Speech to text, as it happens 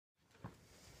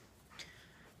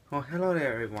Oh, hello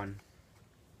there, everyone.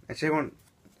 Actually,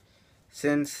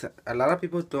 since a lot of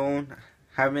people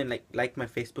haven't liked my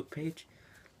Facebook page,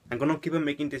 I'm gonna keep on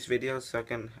making these videos so I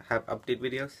can have update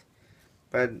videos.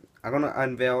 But I'm gonna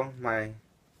unveil my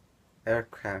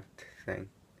aircraft thing.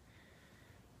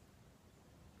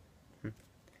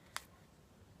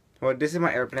 Well, this is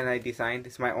my airplane I designed.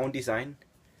 It's my own design.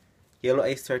 Yellow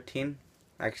Ace-13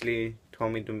 actually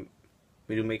told me to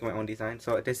make my own design.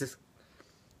 So this is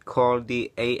called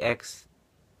the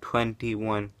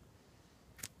Ax-21.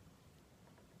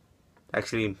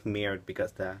 Actually mirrored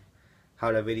because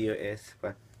how the video is,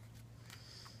 but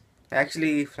it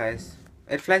actually flies.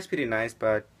 It flies pretty nice,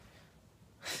 but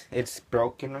it's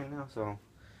broken right now. So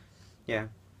yeah.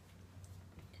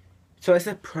 So it's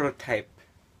a prototype.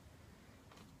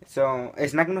 So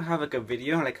it's not gonna have like a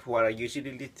video like what I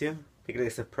usually do because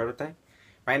it's a prototype.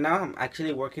 Right now I'm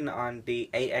actually working on the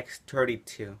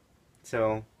Ax-32.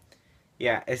 So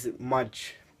yeah, it's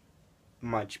much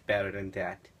better than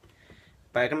that.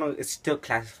 But it's still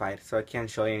classified, so I can't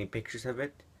show you any pictures of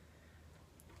it.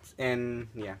 And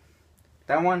yeah,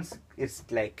 that one's it's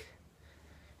like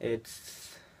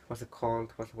it's what's it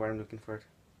called? What's the word I'm looking for?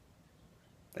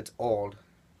 It's old.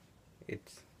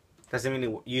 It's doesn't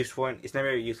really useful. It's not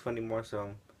very useful anymore.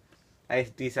 So I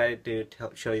decided to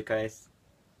show you guys.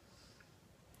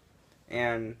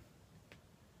 And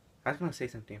I was gonna say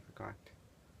something, I forgot.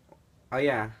 Oh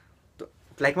yeah,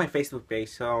 like my Facebook page.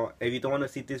 So if you don't want to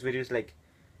see these videos like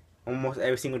almost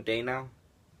every single day now,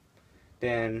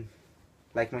 then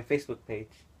like my Facebook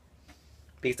page.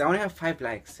 Because I only have 5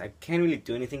 likes. I can't really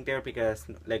do anything there because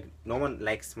like no one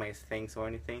likes my things or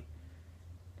anything.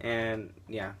 And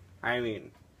yeah, I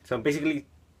mean, so I'm basically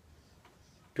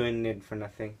doing it for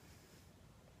nothing.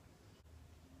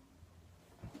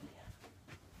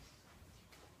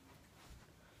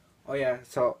 Oh yeah,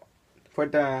 so for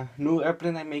the new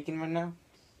airplane I'm making right now,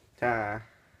 the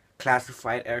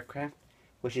classified aircraft,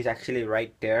 which is actually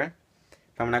right there.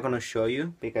 But I'm not gonna show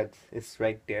you because it's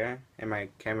right there and my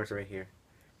camera's right here.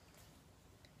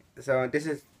 So this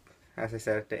is, as I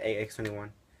said, the Ax-21.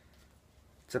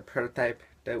 It's a prototype.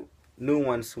 The new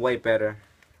one's way better.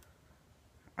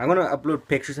 I'm gonna upload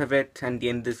pictures of it at the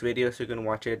end of this video so you can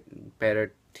watch it in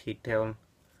better detail.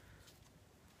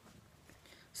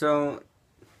 So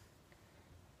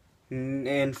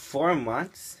in 4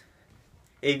 months,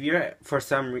 if you're for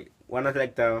one of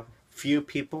like the few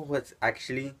people who's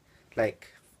actually like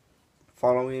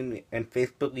following me on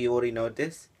Facebook, you already know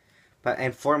this. But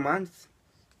in 4 months,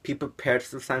 be prepared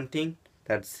for something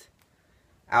that's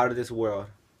out of this world,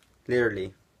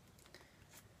 literally.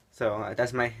 So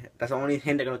that's the only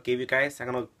hint I'm gonna give you guys.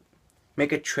 I'm gonna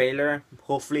make a trailer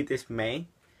hopefully this May.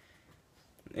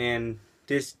 And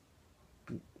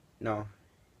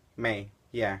May,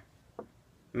 yeah,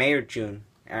 May or June,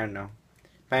 I don't know.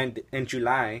 But in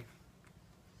July,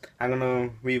 I'm gonna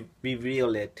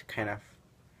reveal it kind of.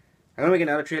 I'm gonna make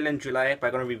another trailer in July, but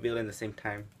I'm gonna reveal it at the same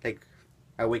time, like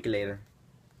a week later.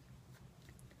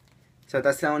 So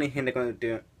that's the only hint I'm gonna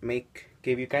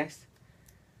give you guys.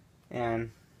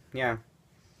 And yeah,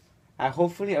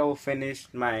 hopefully I will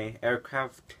finish my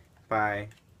aircraft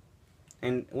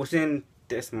within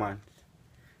this month.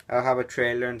 I'll have a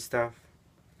trailer and stuff.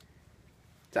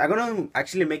 So I'm gonna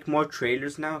actually make more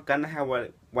trailers now. Kinda have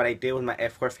what I did with my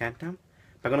F4 Phantom.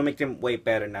 But I'm gonna make them way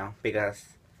better now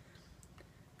because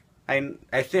I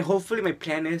think hopefully my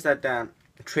plan is that the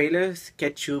trailers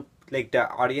get you like the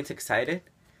audience excited.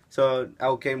 So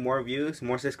I'll get more views,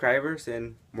 more subscribers,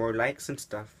 and more likes and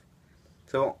stuff.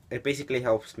 So it basically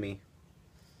helps me.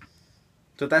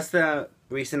 So that's the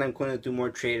reason I'm going to do more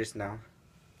trailers now.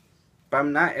 But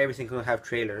I'm not everything going to have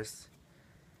trailers.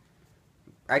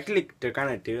 Actually, they're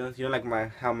kind of do. You know, like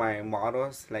how my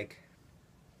models, like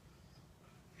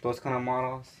those kind of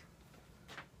models.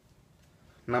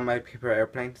 Not my paper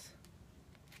airplanes.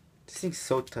 This thing's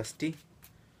so dusty.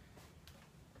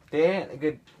 They're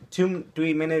like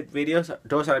 2-3 minute videos.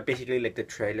 Those are basically like the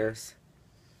trailers.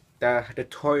 The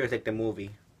tutorial is like the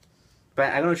movie.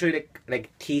 But I'm gonna show you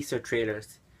like teaser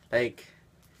trailers. Like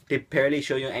they barely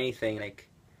show you anything. Like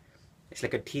it's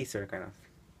like a teaser kind of.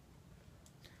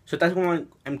 So that's what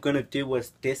I'm gonna do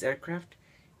with this aircraft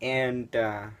and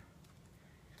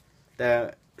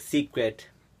the secret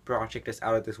project that's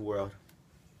out of this world.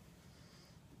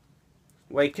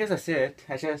 Well, I guess that's it.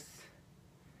 I just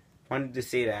wanted to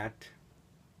say that.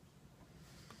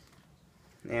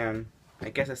 And I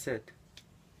guess that's it.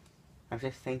 I'm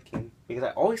just thinking because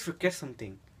I always forget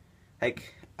something.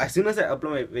 Like as soon as I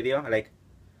upload my video, like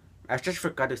I just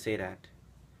forgot to say that.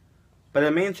 But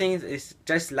the main thing is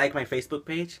just like my Facebook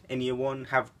page, and I won't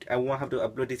have to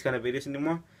upload these kind of videos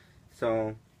anymore.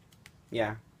 So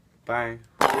yeah, bye.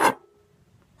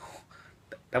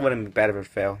 That wouldn't be bad if it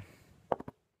failed.